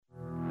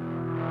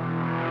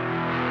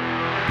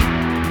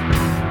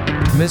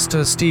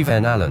Mr.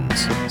 Stephen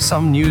Allen's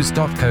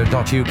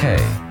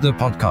SomeNews.co.uk, the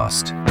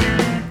podcast.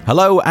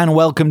 Hello and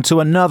welcome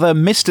to another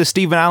Mr.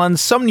 Stephen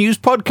Allen's Some News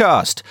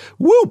podcast.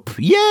 Whoop!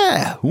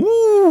 Yeah!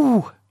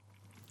 Woo!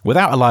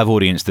 Without a live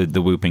audience,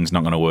 the whooping's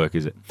not going to work,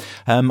 is it?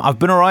 I've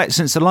been alright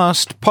since the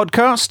last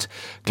podcast.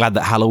 Glad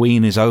that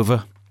Halloween is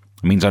over.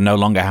 It means I no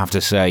longer have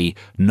to say,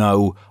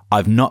 no,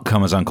 I've not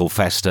come as Uncle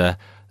Fester.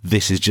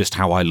 This is just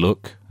how I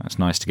look. That's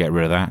nice to get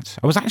rid of that.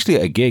 I was actually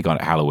at a gig on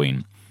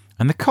Halloween,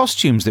 and the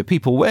costumes that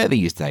people wear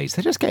these days,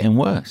 they're just getting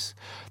worse.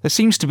 There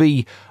seems to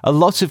be a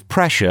lot of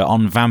pressure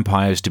on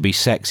vampires to be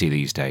sexy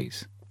these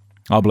days.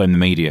 I'll blame the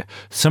media.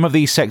 Some of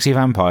these sexy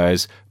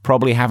vampires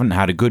probably haven't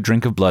had a good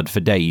drink of blood for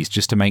days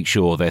just to make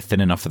sure they're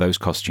thin enough for those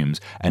costumes,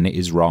 and it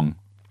is wrong.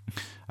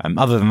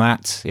 Other than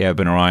that, yeah, I've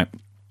been alright.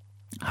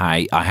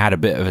 I had a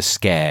bit of a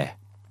scare.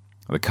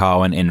 The car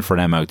went in for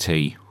an MOT.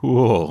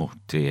 Oh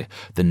dear.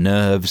 The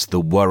nerves,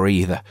 the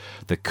worry,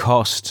 the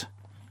cost.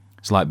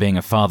 It's like being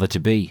a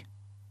father-to-be.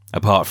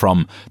 Apart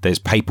from, there's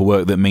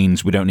paperwork that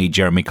means we don't need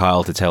Jeremy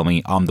Kyle to tell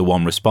me I'm the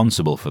one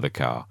responsible for the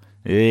car.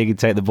 You can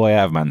take the boy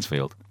out of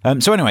Mansfield.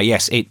 So anyway,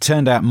 yes, it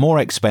turned out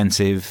more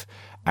expensive,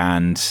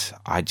 and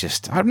I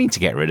need to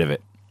get rid of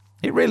it.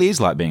 It really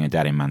is like being a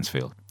dad in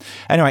Mansfield.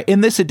 Anyway,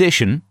 in this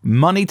edition,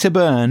 Money to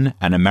Burn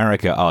and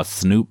America are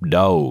Snoop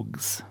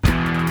Dogs.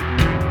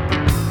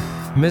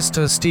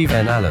 Mr.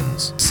 Stephen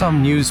Allen's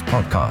Some News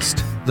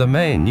podcast, the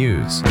main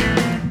news.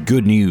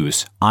 Good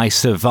news. I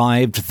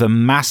survived the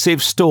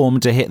massive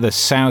storm to hit the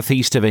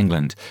southeast of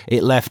England.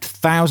 It left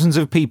thousands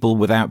of people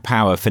without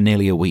power for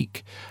nearly a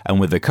week. And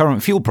with the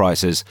current fuel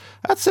prices,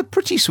 that's a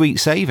pretty sweet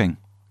saving.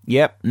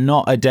 Yep,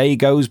 not a day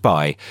goes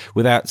by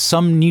without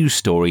some news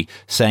story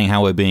saying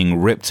how we're being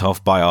ripped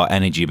off by our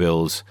energy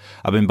bills.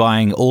 I've been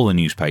buying all the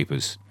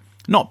newspapers.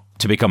 Not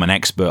to become an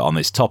expert on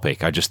this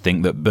topic, I just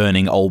think that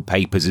burning old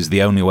papers is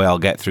the only way I'll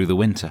get through the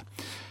winter.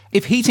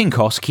 If heating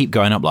costs keep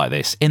going up like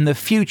this, in the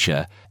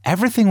future,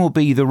 everything will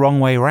be the wrong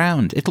way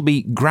round. It'll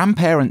be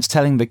grandparents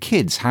telling the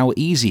kids how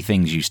easy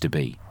things used to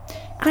be.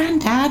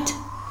 Grandad,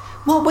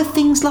 what were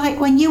things like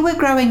when you were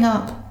growing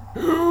up?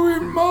 Oh,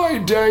 in my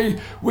day,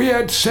 we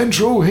had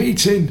central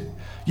heating.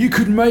 You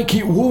could make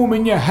it warm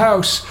in your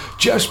house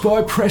just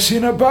by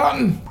pressing a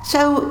button.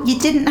 So you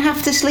didn't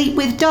have to sleep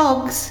with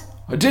dogs?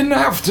 I didn't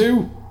have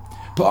to,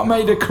 but I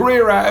made a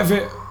career out of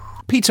it.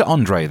 Peter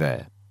Andre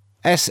there.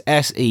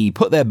 SSE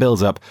put their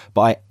bills up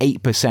by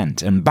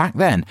 8%, and back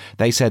then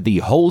they said the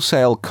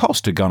wholesale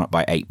cost had gone up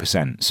by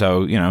 8%,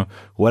 so,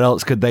 what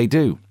else could they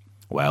do?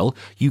 Well,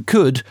 you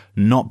could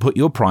not put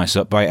your price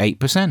up by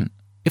 8%.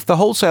 If the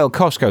wholesale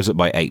cost goes up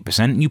by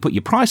 8% and you put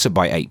your price up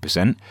by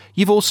 8%,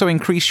 you've also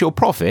increased your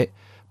profit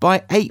by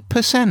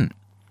 8%.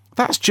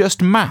 That's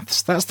just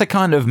maths. That's the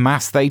kind of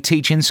maths they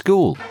teach in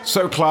school.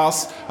 So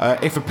class,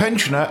 if a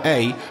pensioner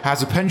A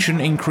has a pension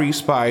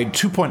increase by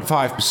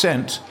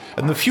 2.5%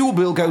 and the fuel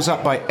bill goes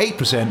up by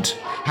 8%,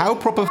 how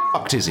proper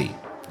fucked is he?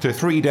 To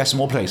 3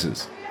 decimal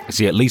places.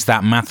 See, at least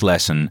that math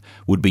lesson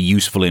would be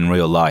useful in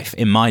real life.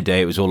 In my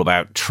day, it was all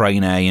about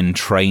train A and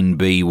train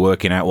B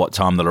working out what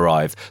time they'll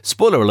arrive.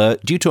 Spoiler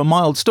alert, due to a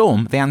mild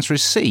storm, the answer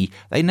is C.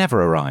 They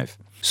never arrive.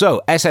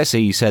 So,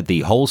 SSE said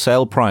the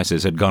wholesale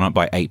prices had gone up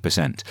by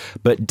 8%,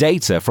 but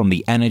data from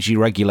the energy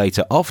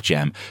regulator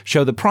Ofgem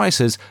show the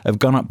prices have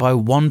gone up by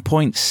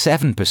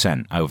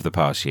 1.7% over the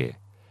past year.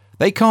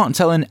 They can't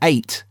tell an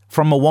 8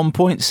 from a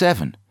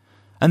 1.7.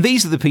 And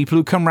these are the people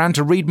who come round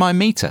to read my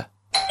meter.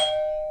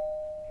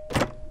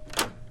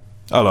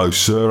 Hello,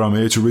 sir. I'm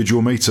here to read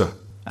your meter.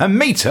 A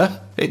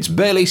meter? It's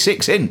barely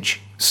 6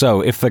 inch.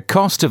 So, if the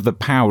cost of the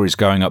power is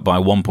going up by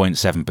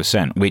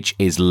 1.7%, which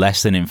is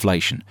less than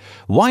inflation,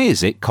 why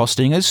is it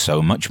costing us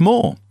so much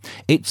more?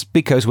 It's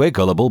because we're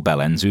gullible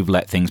bellends who've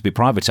let things be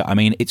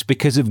privatised. It's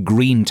because of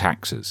green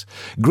taxes.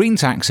 Green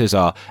taxes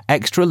are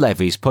extra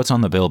levies put on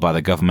the bill by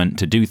the government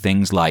to do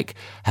things like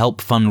help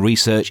fund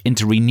research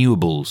into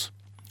renewables.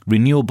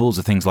 Renewables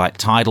are things like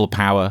tidal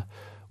power,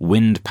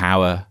 wind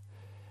power.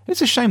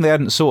 It's a shame they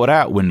hadn't sorted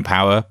out wind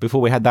power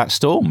before we had that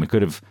storm. We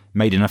could have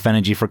made enough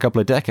energy for a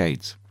couple of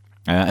decades.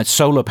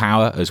 Solar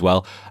power as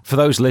well. For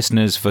those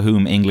listeners for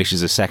whom English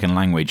is a second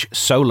language,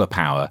 solar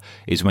power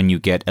is when you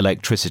get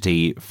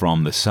electricity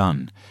from the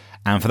sun.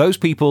 And for those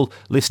people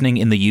listening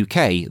in the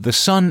UK, the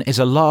sun is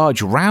a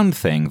large round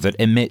thing that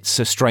emits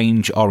a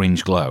strange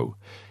orange glow.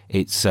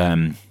 It's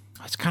kind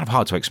of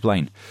hard to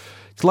explain.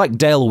 It's like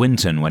Dale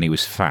Winton when he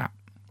was fat.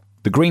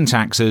 The green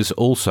taxes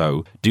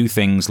also do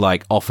things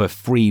like offer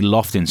free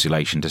loft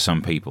insulation to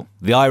some people.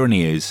 The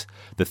irony is,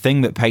 the thing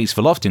that pays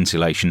for loft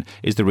insulation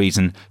is the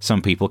reason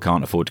some people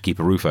can't afford to keep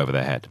a roof over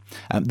their head.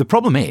 The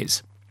problem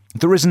is,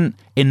 there isn't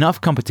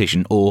enough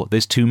competition, or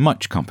there's too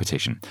much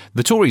competition.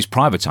 The Tories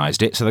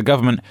privatised it, so the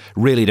government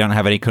really don't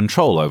have any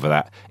control over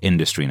that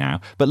industry now.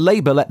 But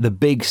Labour let the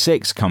big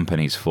 6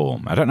 companies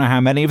form. I don't know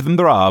how many of them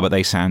there are, but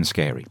they sound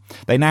scary.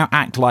 They now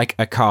act like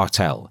a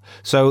cartel.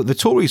 So the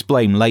Tories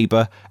blame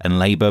Labour, and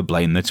Labour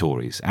blame the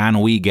Tories, and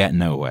we get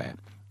nowhere.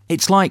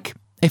 It's like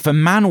if a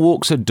man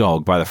walks a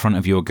dog by the front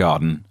of your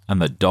garden,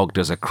 and the dog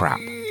does a crap.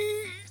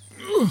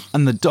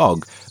 And the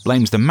dog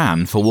blames the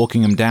man for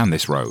walking him down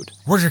this road.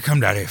 What'd you come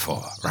down here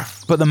for,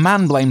 Ruff? But the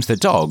man blames the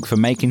dog for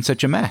making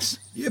such a mess.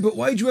 Yeah, but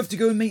why'd you have to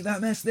go and make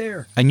that mess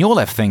there? And you're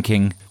left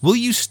thinking, will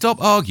you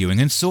stop arguing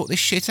and sort this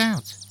shit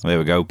out? There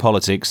we go,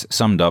 politics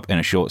summed up in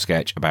a short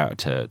sketch about a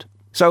turd.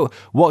 So,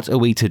 what are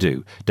we to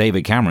do?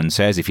 David Cameron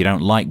says if you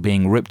don't like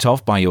being ripped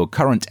off by your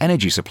current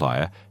energy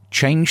supplier,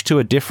 change to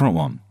a different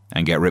one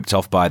and get ripped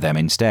off by them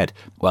instead.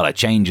 Well, a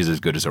change is as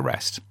good as a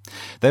rest.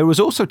 There was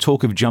also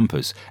talk of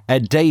jumpers.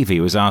 Ed Davey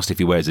was asked if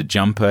he wears a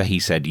jumper. He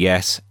said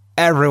yes.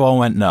 Everyone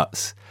went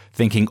nuts,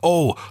 thinking,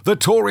 oh, the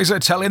Tories are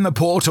telling the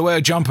poor to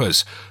wear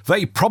jumpers.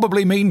 They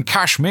probably mean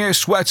cashmere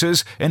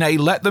sweaters in a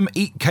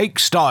let-them-eat-cake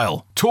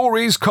style.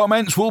 Tories'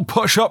 comments will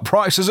push up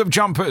prices of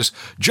jumpers.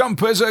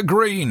 Jumpers are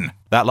green.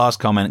 That last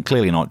comment,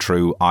 clearly not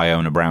true. I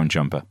own a brown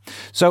jumper.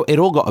 So it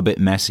all got a bit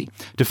messy.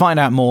 To find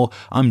out more,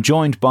 I'm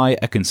joined by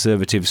a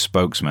Conservative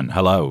spokesman.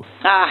 Hello.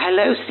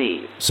 Hello,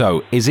 Steve.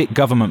 So, is it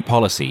government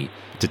policy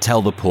to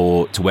tell the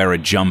poor to wear a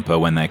jumper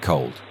when they're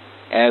cold?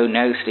 Oh,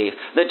 no, Steve.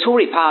 The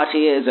Tory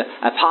party is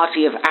a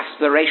party of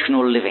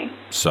aspirational living.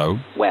 So?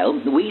 Well,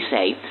 we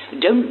say,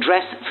 don't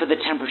dress for the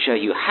temperature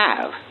you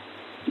have.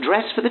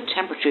 Dress for the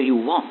temperature you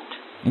want.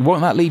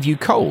 Won't that leave you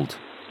cold?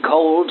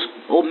 Cold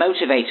or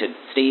motivated,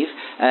 Steve.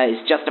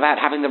 It's just about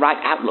having the right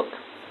outlook.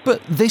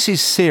 But this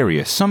is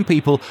serious. Some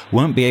people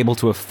won't be able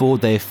to afford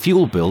their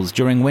fuel bills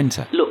during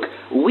winter. Look,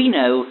 we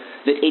know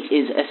that it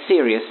is a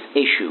serious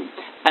issue.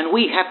 And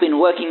we have been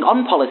working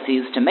on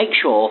policies to make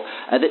sure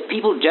that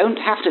people don't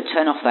have to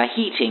turn off their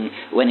heating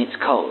when it's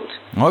cold.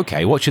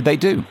 Okay, what should they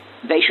do?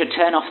 They should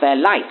turn off their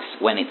lights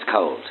when it's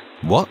cold.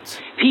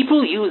 What?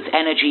 People use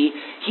energy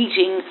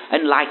heating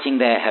and lighting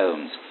their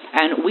homes.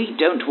 And we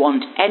don't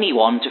want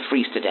anyone to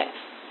freeze to death.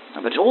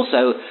 But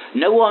also,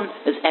 no one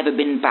has ever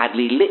been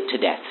badly lit to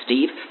death,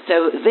 Steve,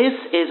 so this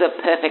is a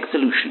perfect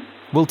solution.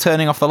 Will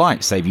turning off the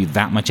lights save you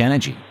that much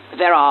energy?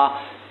 There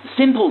are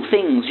simple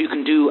things you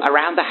can do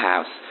around the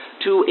house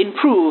to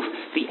improve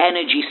the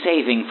energy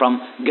saving from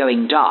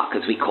going dark,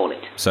 as we call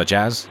it. Such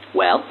as?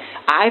 Well,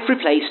 I've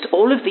replaced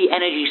all of the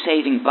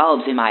energy-saving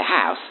bulbs in my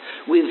house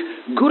with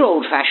good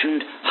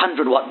old-fashioned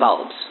 100-watt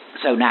bulbs.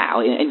 So now,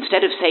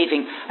 instead of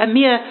saving a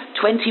mere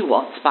 20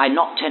 watts by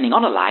not turning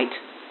on a light,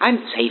 I'm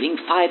saving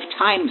 5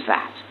 times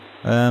that.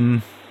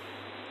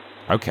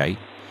 Okay.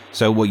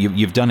 So, well,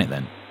 you've done it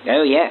then?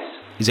 Oh, yes.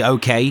 Is it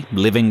okay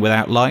living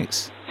without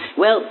lights?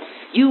 Well,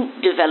 you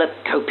develop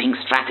coping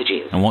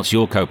strategies. And what's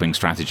your coping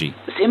strategy?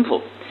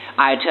 Simple.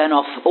 I turn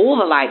off all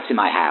the lights in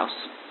my house,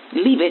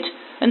 leave it,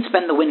 and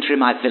spend the winter in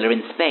my villa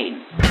in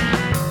Spain.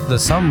 The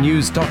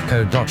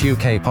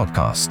SomeNews.co.uk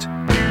podcast.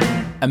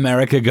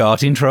 America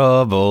got in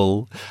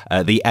trouble.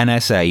 The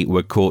NSA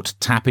were caught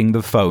tapping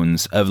the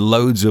phones of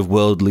loads of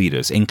world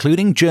leaders,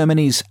 including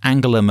Germany's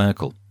Angela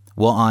Merkel.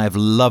 What I've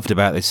loved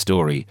about this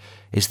story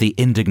is the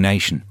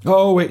indignation.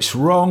 Oh, it's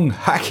wrong.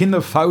 Hacking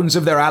the phones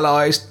of their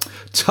allies.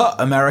 Tut,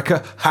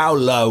 America, how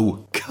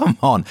low. Come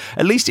on,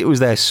 at least it was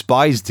their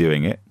spies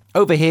doing it.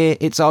 Over here,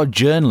 it's our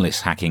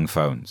journalists hacking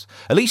phones.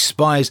 At least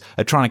spies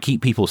are trying to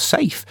keep people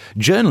safe.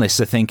 Journalists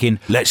are thinking,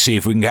 let's see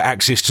if we can get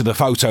access to the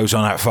photos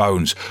on our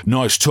phones.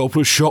 Nice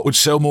topless shot would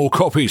sell more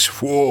copies.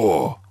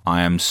 Whoa.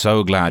 I am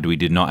so glad we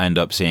did not end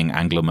up seeing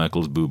Angela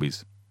Merkel's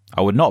boobies.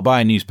 I would not buy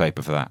a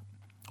newspaper for that.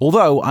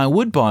 Although I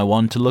would buy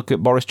one to look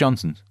at Boris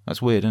Johnson's.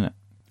 That's weird, isn't it?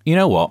 You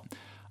know what?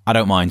 I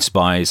don't mind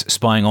spies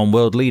spying on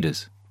world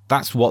leaders.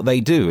 That's what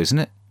they do, isn't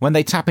it? When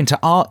they tap into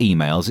our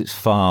emails, it's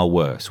far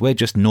worse. We're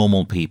just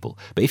normal people.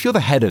 But if you're the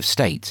head of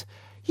state,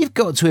 you've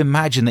got to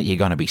imagine that you're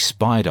going to be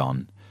spied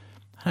on.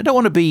 I don't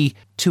want to be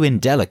too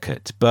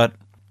indelicate, but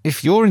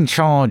if you're in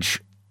charge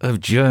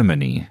of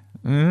Germany,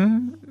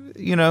 given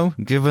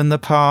the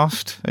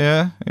past,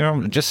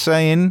 I'm just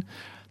saying,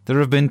 there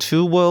have been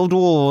 2 world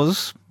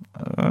wars.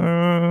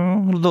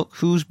 Look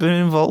who's been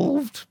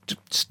involved,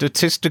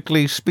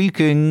 statistically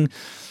speaking.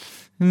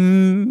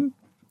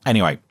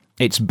 Anyway.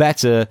 It's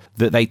better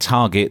that they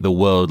target the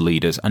world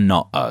leaders and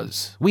not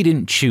us. We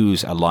didn't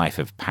choose a life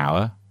of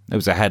power. There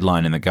was a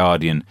headline in The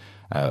Guardian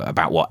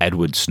about what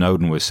Edward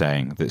Snowden was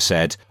saying that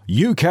said,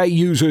 UK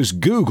users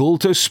Google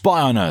to spy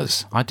on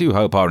us. I do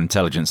hope our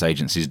intelligence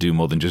agencies do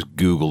more than just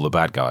Google the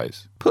bad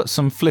guys. Put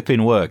some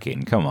flipping work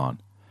in, come on.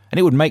 And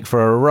it would make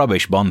for a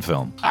rubbish Bond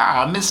film.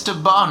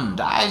 Mr.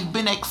 Bond, I've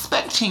been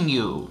expecting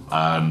you.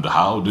 And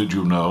how did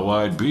you know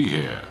I'd be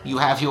here? You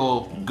have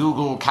your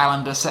Google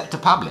Calendar set to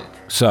public.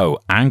 So,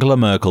 Angela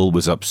Merkel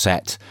was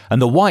upset, and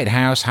the White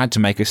House had to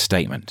make a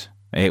statement.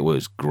 It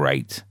was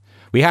great.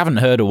 We haven't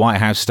heard a White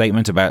House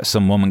statement about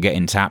some woman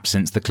getting tapped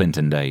since the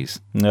Clinton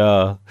days.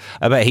 I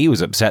bet he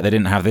was upset they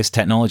didn't have this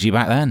technology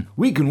back then.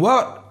 We can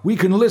what? We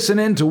can listen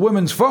in to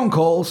women's phone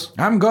calls.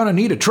 I'm gonna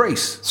need a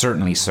trace.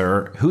 Certainly,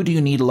 sir. Who do you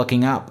need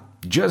looking up?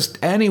 Just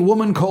any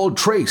woman called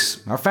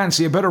Trace. I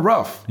fancy a bit of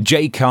rough.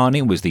 Jay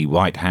Carney was the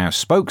White House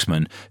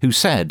spokesman who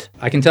said,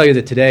 I can tell you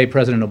that today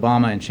President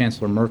Obama and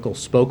Chancellor Merkel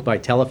spoke by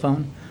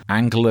telephone.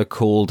 Angela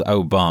called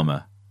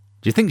Obama.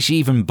 Do you think she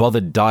even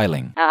bothered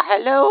dialing?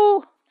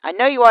 Hello? I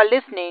know you are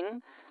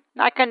listening.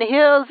 I can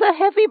hear the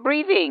heavy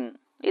breathing.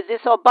 Is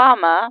this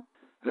Obama?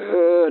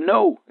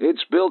 No,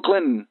 it's Bill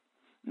Clinton.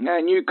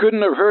 And you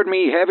couldn't have heard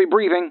me heavy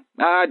breathing.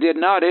 I did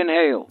not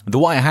inhale. The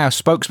White House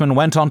spokesman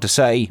went on to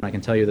say, I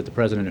can tell you that the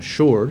President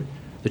assured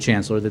the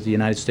Chancellor that the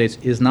United States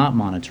is not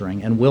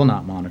monitoring and will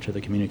not monitor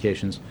the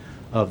communications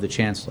of the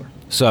Chancellor.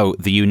 So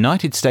the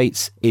United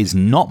States is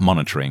not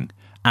monitoring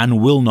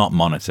and will not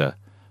monitor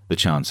the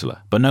Chancellor,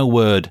 but no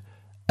word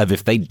of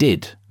if they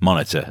did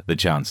monitor the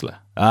Chancellor.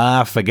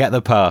 Forget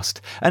the past.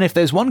 And if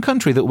there's one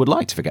country that would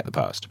like to forget the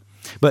past.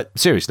 But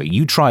seriously,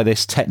 you try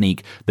this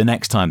technique the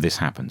next time this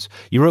happens.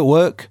 You're at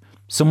work,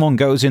 someone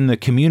goes in the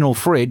communal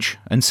fridge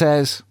and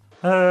says,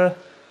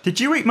 Did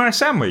you eat my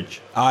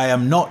sandwich? I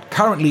am not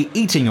currently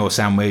eating your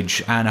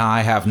sandwich, and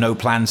I have no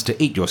plans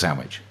to eat your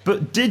sandwich.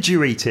 But did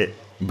you eat it?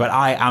 But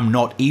I am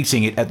not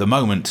eating it at the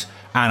moment,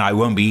 and I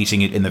won't be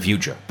eating it in the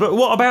future. But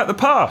what about the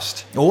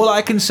past? All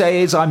I can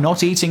say is I'm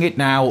not eating it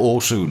now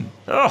or soon.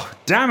 Oh,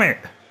 damn it.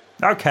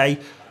 Okay,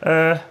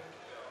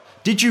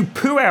 did you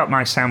poo out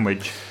my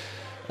sandwich?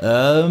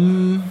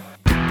 The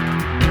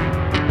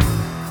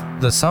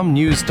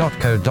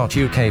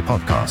SomeNews.co.uk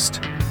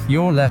podcast.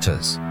 Your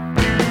letters.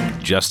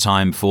 Just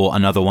time for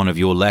another one of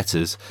your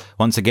letters.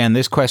 Once again,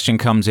 this question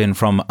comes in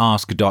from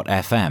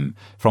ask.fm,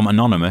 from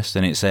Anonymous,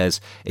 and it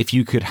says, if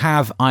you could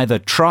have either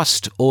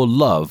trust or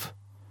love,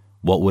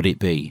 what would it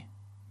be?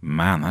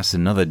 Man, that's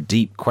another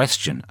deep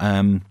question.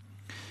 Well,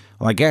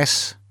 I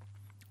guess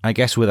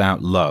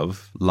without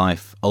love,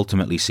 life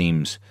ultimately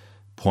seems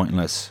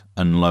pointless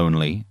and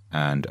lonely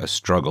and a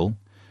struggle,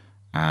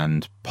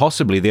 and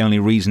possibly the only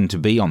reason to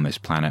be on this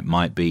planet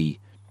might be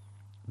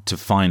to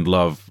find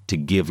love, to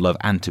give love,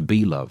 and to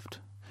be loved.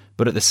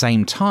 But at the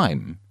same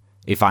time,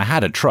 if I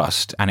had a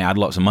trust and it had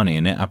lots of money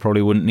in it, I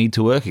probably wouldn't need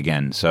to work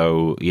again.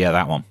 So, yeah,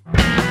 that one.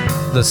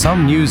 The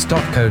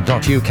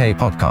SomeNews.co.uk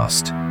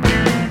podcast.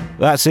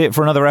 That's it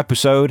for another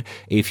episode.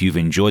 If you've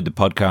enjoyed the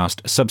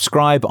podcast,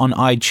 subscribe on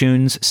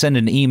iTunes, send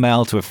an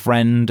email to a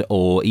friend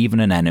or even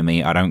an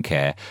enemy, I don't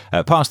care.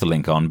 Pass the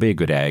link on, be a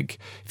good egg.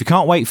 If you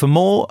can't wait for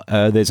more,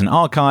 there's an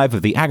archive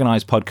of the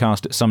Agonised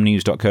podcast at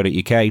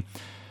SomeNews.co.uk.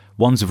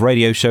 Ones of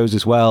radio shows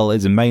as well.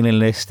 There's a mailing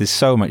list. There's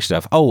so much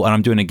stuff. Oh, and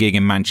I'm doing a gig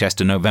in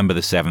Manchester November the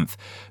 7th.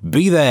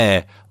 Be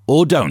there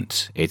or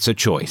don't. It's a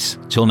choice.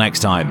 Till next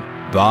time.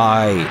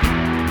 Bye.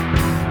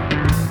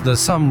 The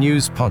Some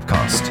News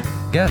podcast.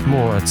 Get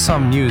more at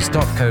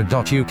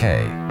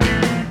somenews.co.uk.